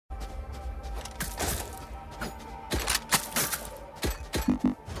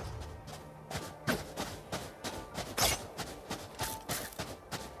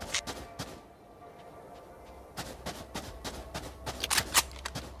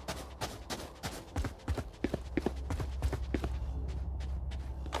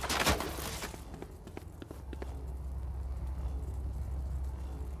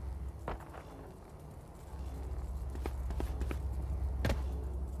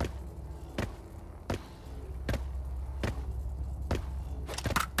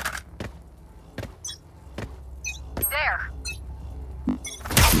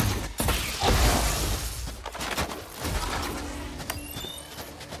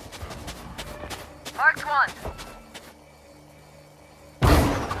Marked one.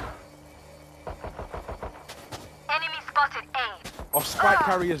 Enemy spotted A. Our spike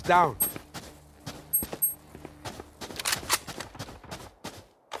carrier's down.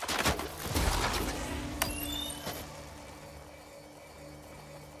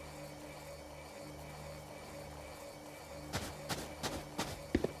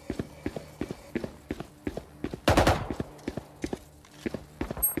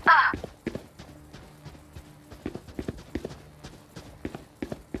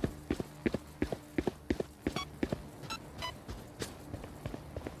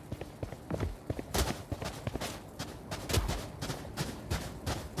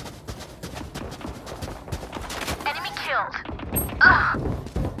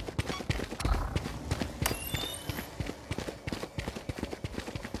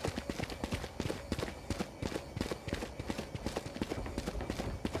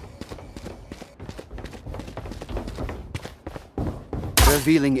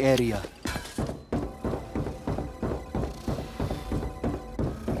 Revealing area.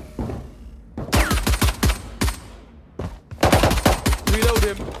 Reload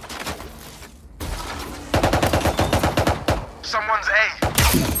him. Someone's A.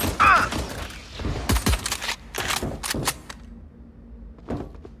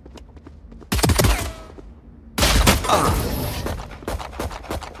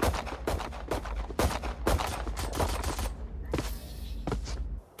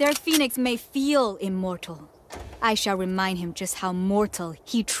 Their phoenix may feel immortal. I shall remind him just how mortal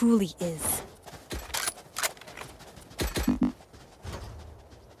he truly is.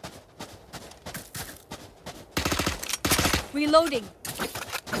 Reloading.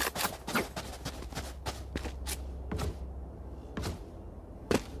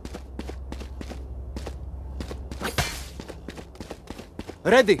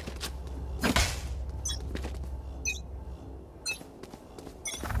 Ready.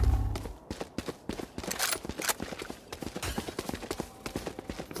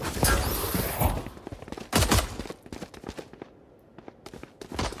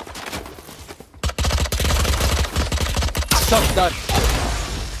 Stop that.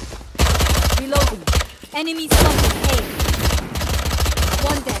 Reloading. Enemy spotted A.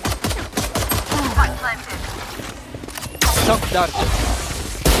 One dead. Spike planted. Stop that.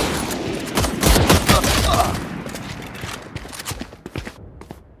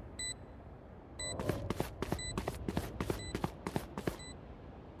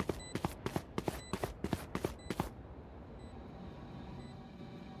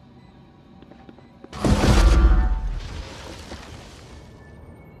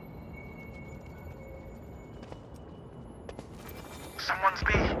 Someone's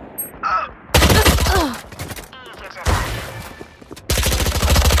B.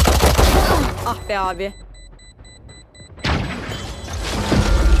 Ah be abi.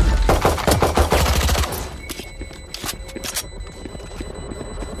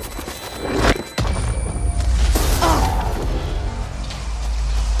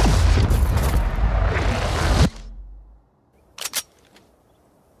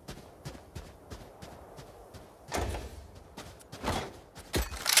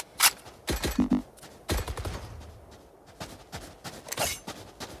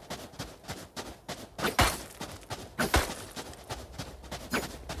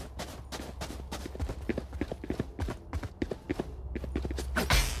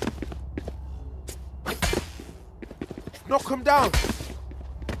 Knock him down.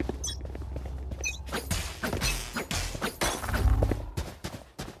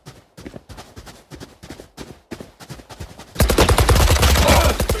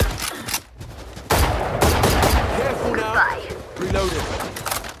 Careful now. Reloading.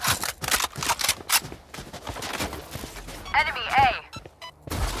 Enemy A.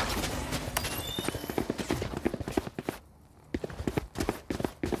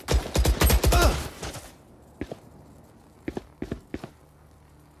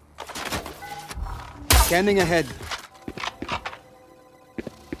 Scanning ahead.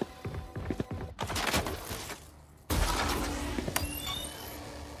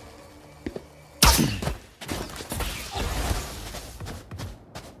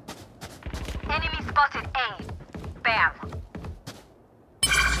 Enemy spotted A. Bam.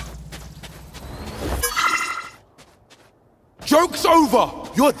 Joke's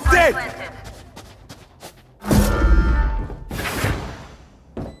over. You're dead. Planted.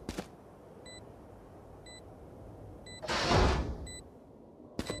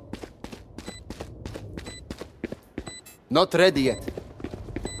 Not ready yet.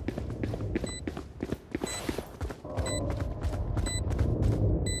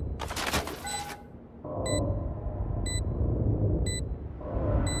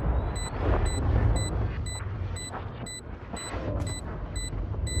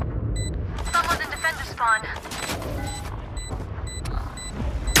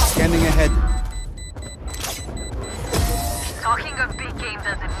 Scanning ahead. Talking a big game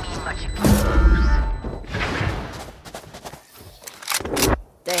doesn't mean much if you lose.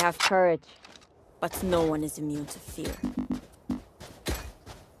 They have courage, but no one is immune to fear.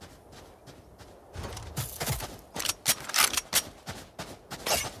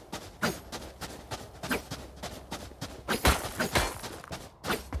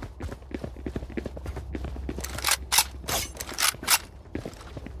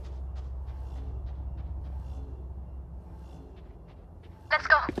 Let's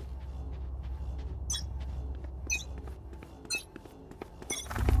go.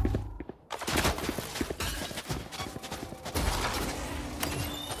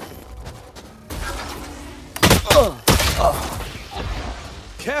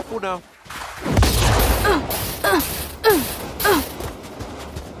 Careful now.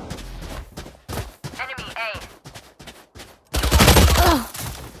 Enemy A.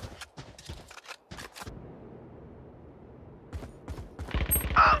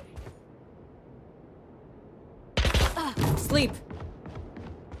 Sleep.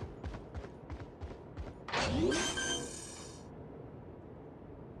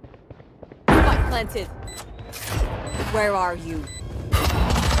 Spike planted. Where are you?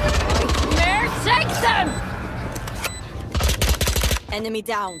 Nightmare, take them! Enemy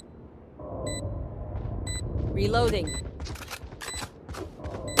down. Reloading.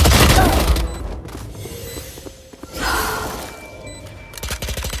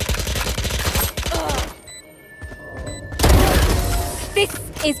 This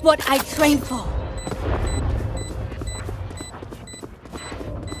is what I trained for.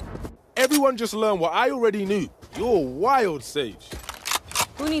 Everyone just learned what I already knew. You're wild, Sage.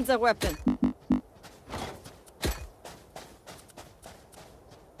 Who needs a weapon?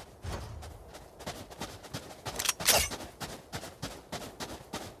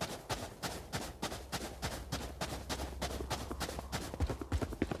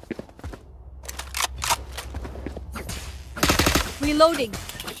 Reloading.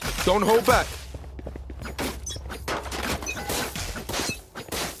 Don't hold back.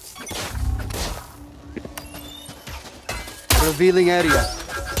 Revealing area.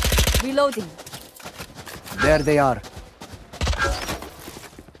 Reloading. There they are.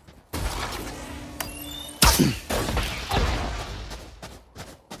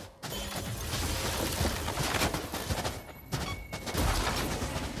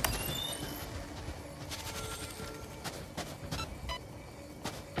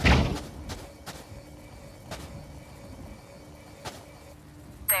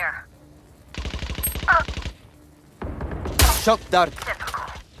 There. Shock dart.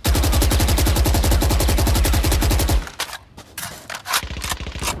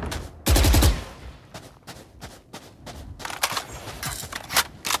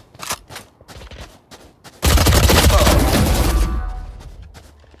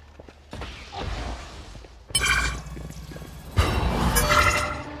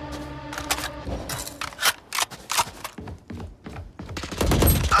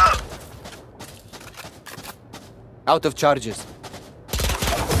 Out of charges.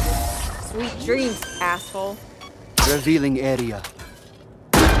 Sweet dreams, asshole. Revealing area.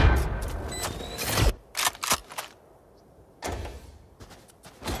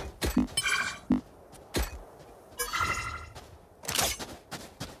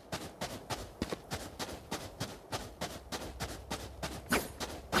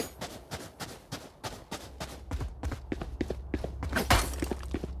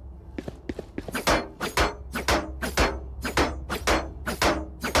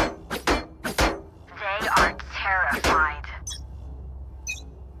 They are terrified.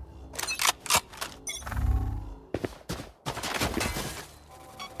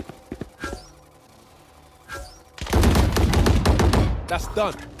 That's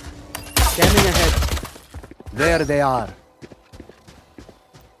done. Scanning ahead. There they are.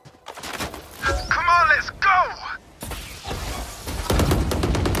 Come on, let's go!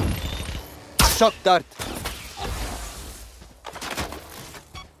 Shock dart.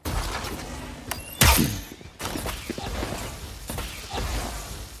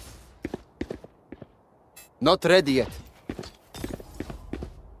 Not ready yet.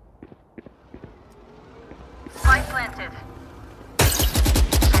 Spike planted.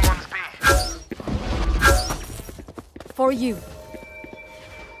 Someone's B. For you.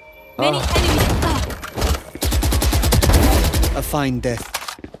 Ah. Many enemies. A fine death.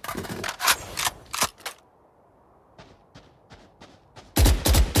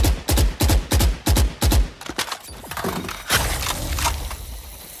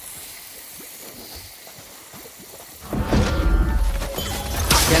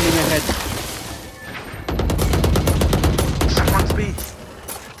 Scanning ahead. Someone's B.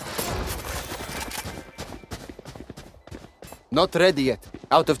 Not ready yet.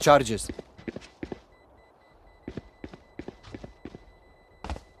 Out of charges.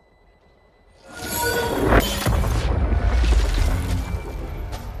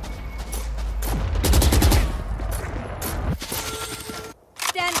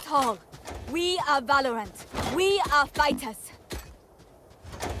 Stand tall. We are Valorant. We are fighters.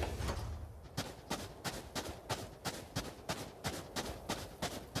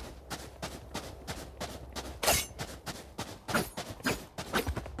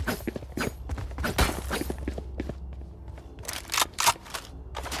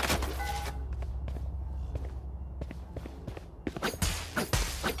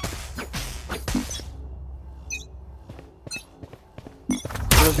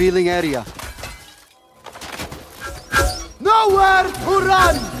 Revealing area. Nowhere to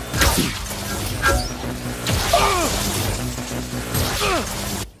run!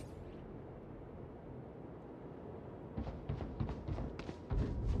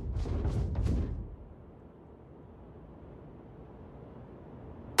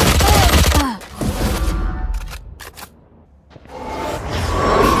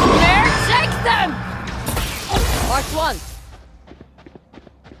 There, take them! Mark one.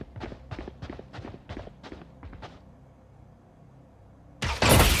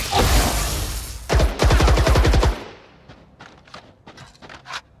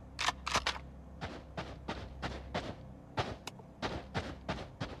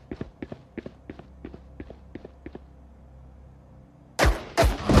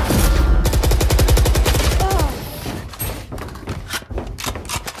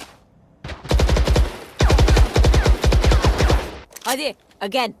 Hadi,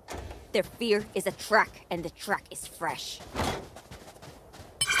 again. Their fear is a track, and the track is fresh.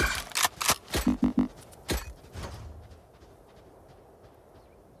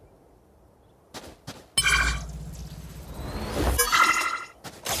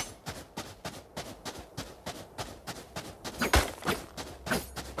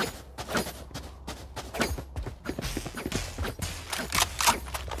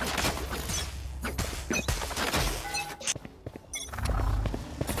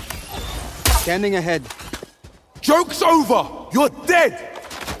 Scanning ahead. Joke's over! You're dead!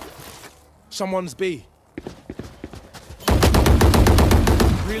 Someone's B.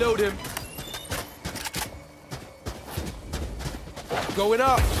 Reload him. Going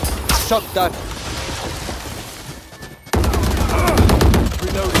up. Shock dart.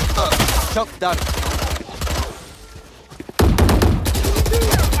 Reload him. Shock dart.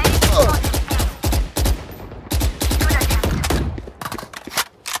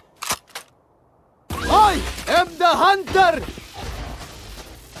 I am the hunter!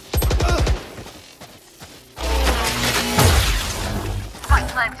 Spike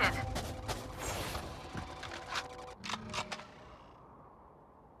planted.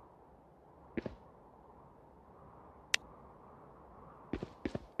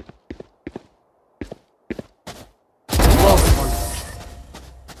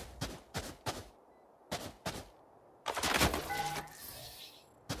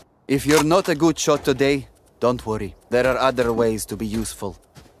 If you're not a good shot today, don't worry. There are other ways to be useful.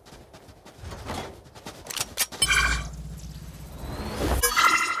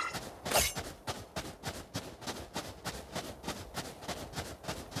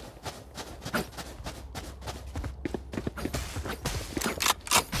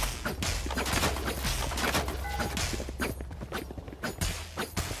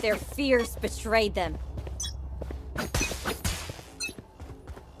 Their fears betrayed them.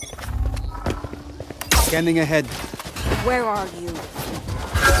 Scanning ahead. Where are you?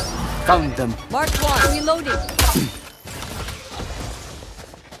 Found them. Mark one. Reloading.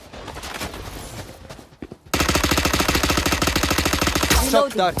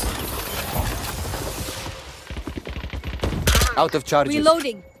 Shock dart. Out of charges.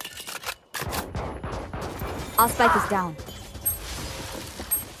 Reloading. Our spike is down.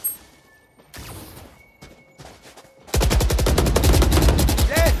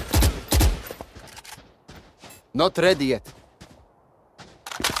 Not ready yet.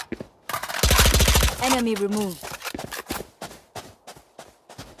 Enemy removed.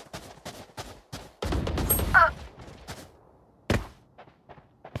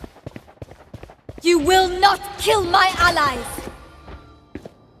 You will not kill my allies!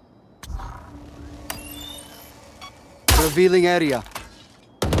 Revealing area.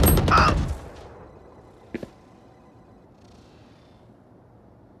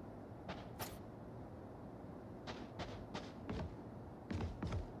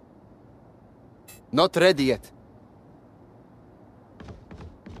 Not ready yet.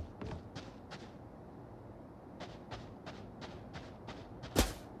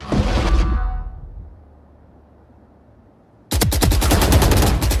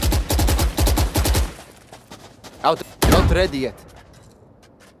 Out. Not ready yet.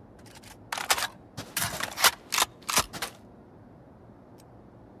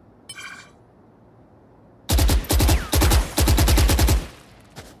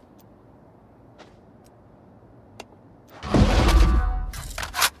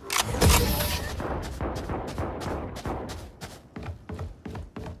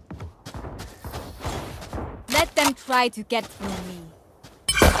 Let them try to get through me.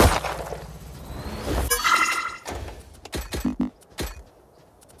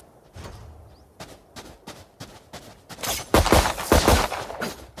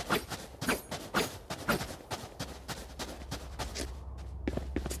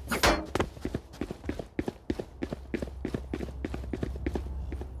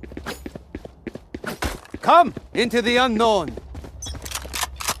 Come into the unknown.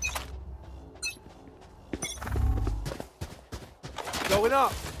 Going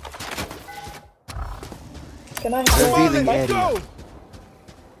up. Can I have Revealing one? area. Go!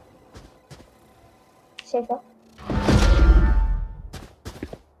 So far.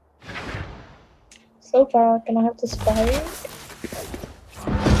 So far, can I have the spike?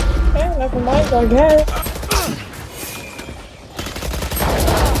 Okay, never mind, I guess.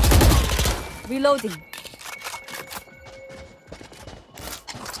 Reloading.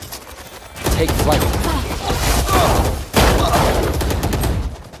 Take flight.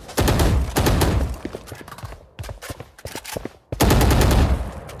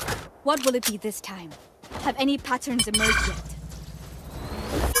 What will it be this time? Have any patterns emerged yet?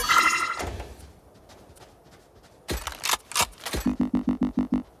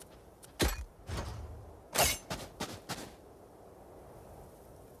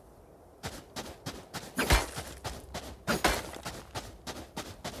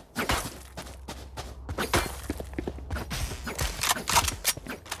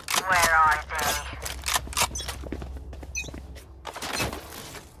 Where are they?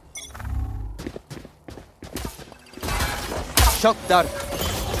 Shock dart.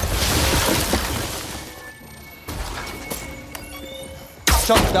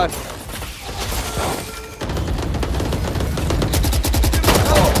 Shock dart.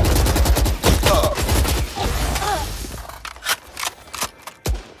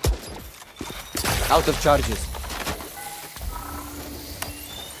 Out of charges.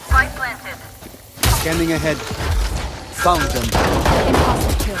 Spike planted. Scanning ahead. Found them.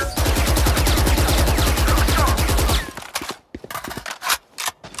 Impossible kill.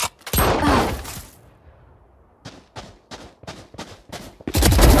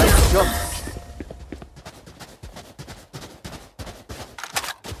 Nice job.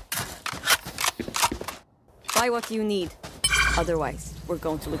 Buy what you need. Otherwise, we're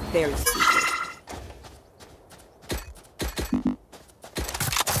going to look very stupid.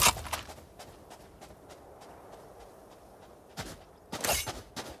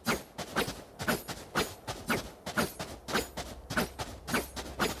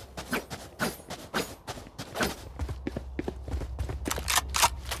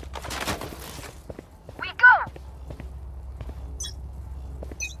 We go!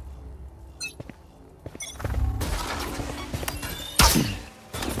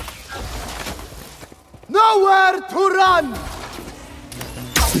 Nowhere to run!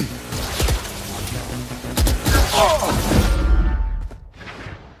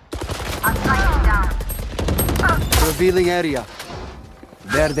 I'm fighting down. Revealing area.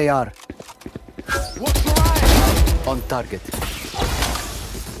 There they are. What's your eye? On target.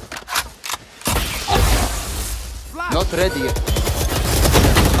 Not ready yet.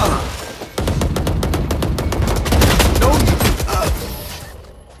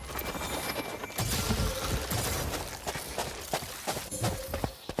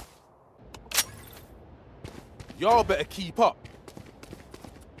 Y'all better keep up.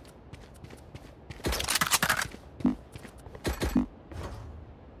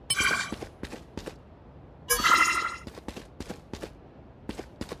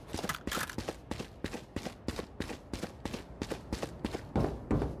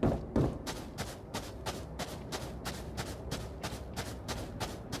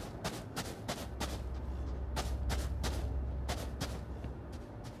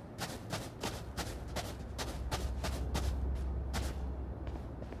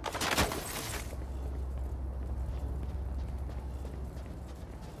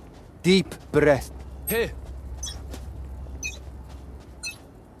 Deep breath. Here.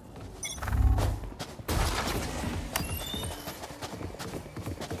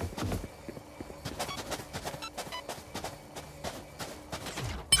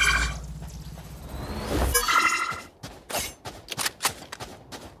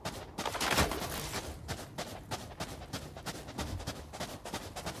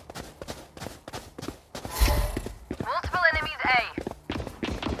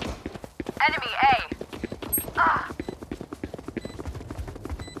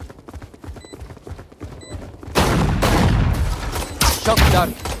 Shock dark.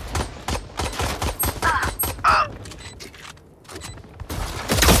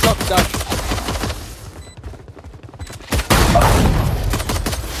 Shock dark.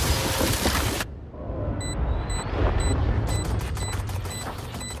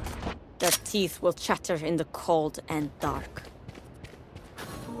 Their teeth will chatter in the cold and dark.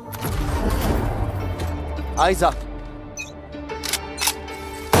 Eyes up.